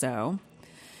also,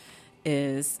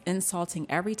 is insulting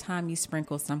every time you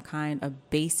sprinkle some kind of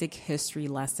basic history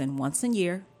lesson once a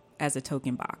year as a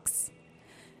token box.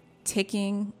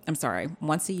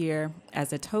 Once a year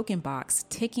as a token box,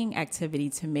 ticking activity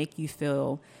to make you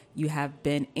feel you have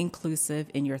been inclusive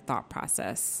in your thought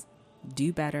process.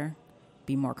 Do better,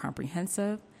 be more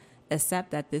comprehensive, accept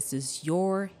that this is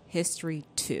your history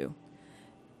too.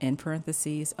 In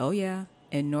parentheses, oh yeah,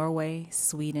 in Norway,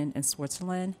 Sweden, and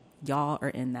Switzerland, y'all are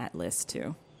in that list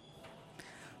too."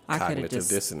 I could have just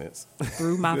dissonance.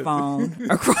 threw my phone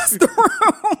across the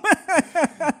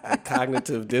room.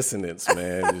 Cognitive dissonance,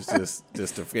 man. It's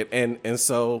just to forget. And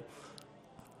so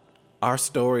our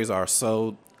stories are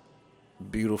so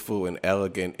beautiful and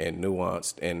elegant and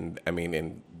nuanced. And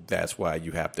that's why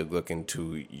you have to look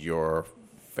into your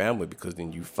family, because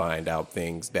then you find out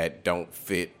things that don't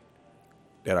fit,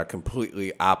 that are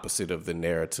completely opposite of the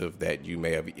narrative that you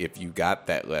may have, if you got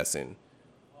that lesson,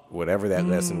 whatever that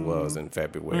lesson was in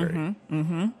February,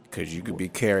 because you could be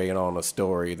carrying on a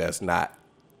story that's not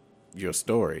your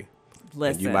story.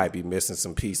 Listen. And you might be missing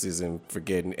some pieces and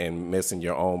forgetting and missing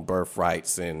your own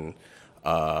birthrights and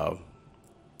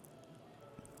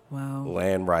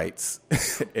land rights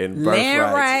and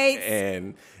birthrights.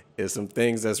 And there's some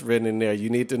things that's written in there. You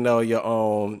need to know your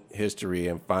own history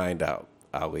and find out.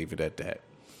 I'll leave it at that.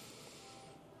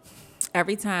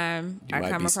 Every time I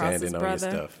come across this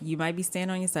brother, you might be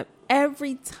standing on your stuff.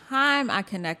 Every time I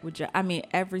connect with you,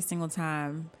 every single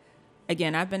time.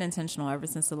 Again, I've been intentional ever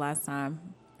since the last time.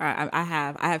 I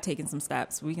have taken some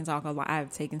steps. We can talk about. I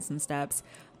have taken some steps,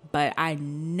 but I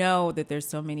know that there's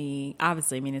so many.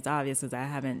 Obviously, it's obvious because I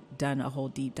haven't done a whole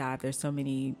deep dive. There's so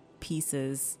many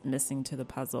pieces missing to the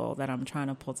puzzle that I'm trying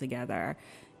to pull together,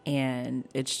 and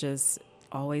it's just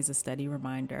always a steady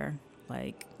reminder.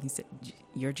 Like you said,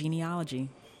 your genealogy,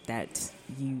 that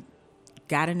you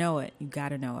got to know it. You got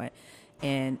to know it.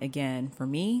 And again, for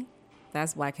me,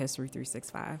 that's Black History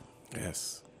 365.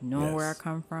 Yes. Knowing where I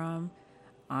come from,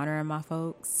 honoring my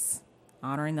folks,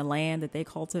 honoring the land that they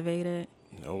cultivated,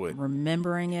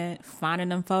 remembering it, finding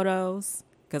them photos.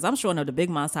 Because I'm showing up to Big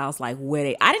Mom's house like, where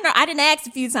they, I didn't ask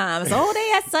a few times. Oh,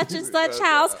 they at such and such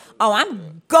house. Oh,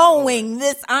 I'm going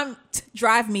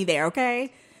drive me there,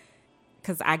 okay?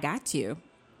 Because I got you.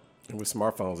 And with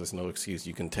smartphones, there's no excuse.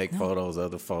 You can take photos of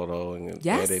the photo and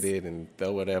edit it and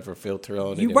throw whatever filter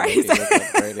on it. And make it look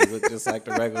like it look just like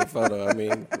the regular photo.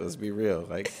 Let's be real.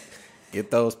 Like, Get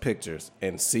those pictures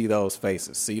and see those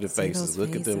faces. See the faces.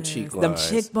 Look at them cheek lines.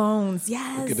 Them cheekbones,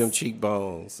 yes. Look at them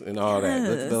cheekbones and all that.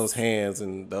 Look at those hands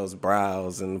and those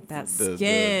brows and that the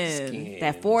skin,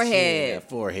 that forehead. Chin, that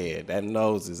forehead, that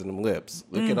noses and them lips.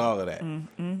 Look at all of that.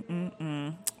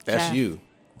 That's Jeff. you.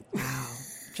 Wow.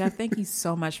 Jeff, thank you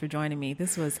so much for joining me.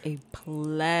 This was a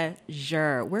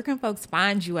pleasure. Where can folks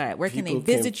find you at? Where can they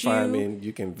visit you?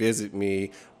 You can visit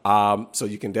me. So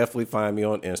you can definitely find me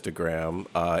on Instagram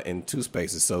in two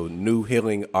spaces. So New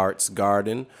Healing Arts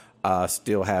Garden,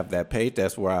 still have that page.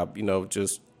 That's where I,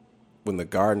 just when the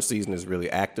garden season is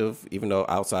really active, even though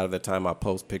outside of that time I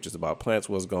post pictures about plants,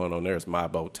 what's going on there is my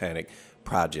botanic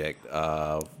project.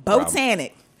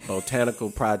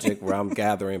 Botanical project where I'm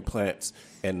gathering plants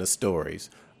and the stories.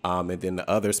 And then the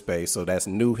other space, so that's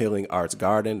New Healing Arts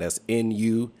Garden. That's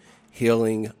NU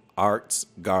Healing Arts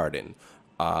Garden.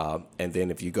 And then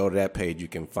if you go to that page, you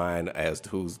can find as to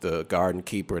who's the garden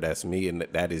keeper. That's me, and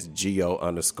that is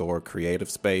Geo_creative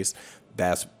space.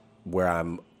 That's where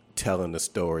I'm telling the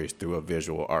stories through a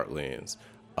visual art lens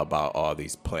about all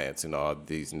these plants and all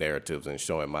these narratives and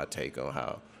showing my take on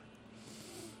how.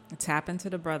 Tap into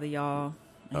the brother, y'all.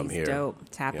 I'm He's here. Dope.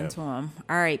 Tap into him.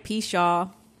 All right. Peace,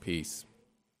 y'all. Peace.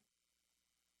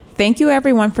 Thank you,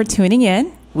 everyone, for tuning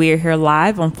in. We are here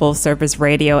live on Full Service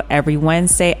Radio every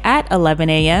Wednesday at 11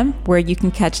 a.m., where you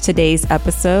can catch today's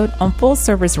episode on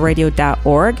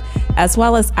fullserviceradio.org, as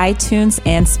well as iTunes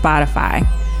and Spotify.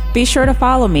 Be sure to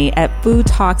follow me at Food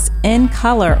Talks in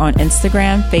Color on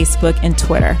Instagram, Facebook, and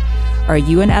Twitter. Are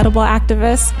you an edible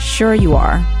activist? Sure you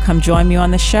are. Come join me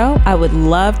on the show. I would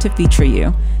love to feature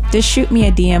you. Just shoot me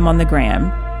a DM on the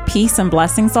gram. Peace and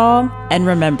blessings all. And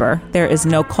remember, there is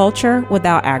no culture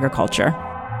without agriculture.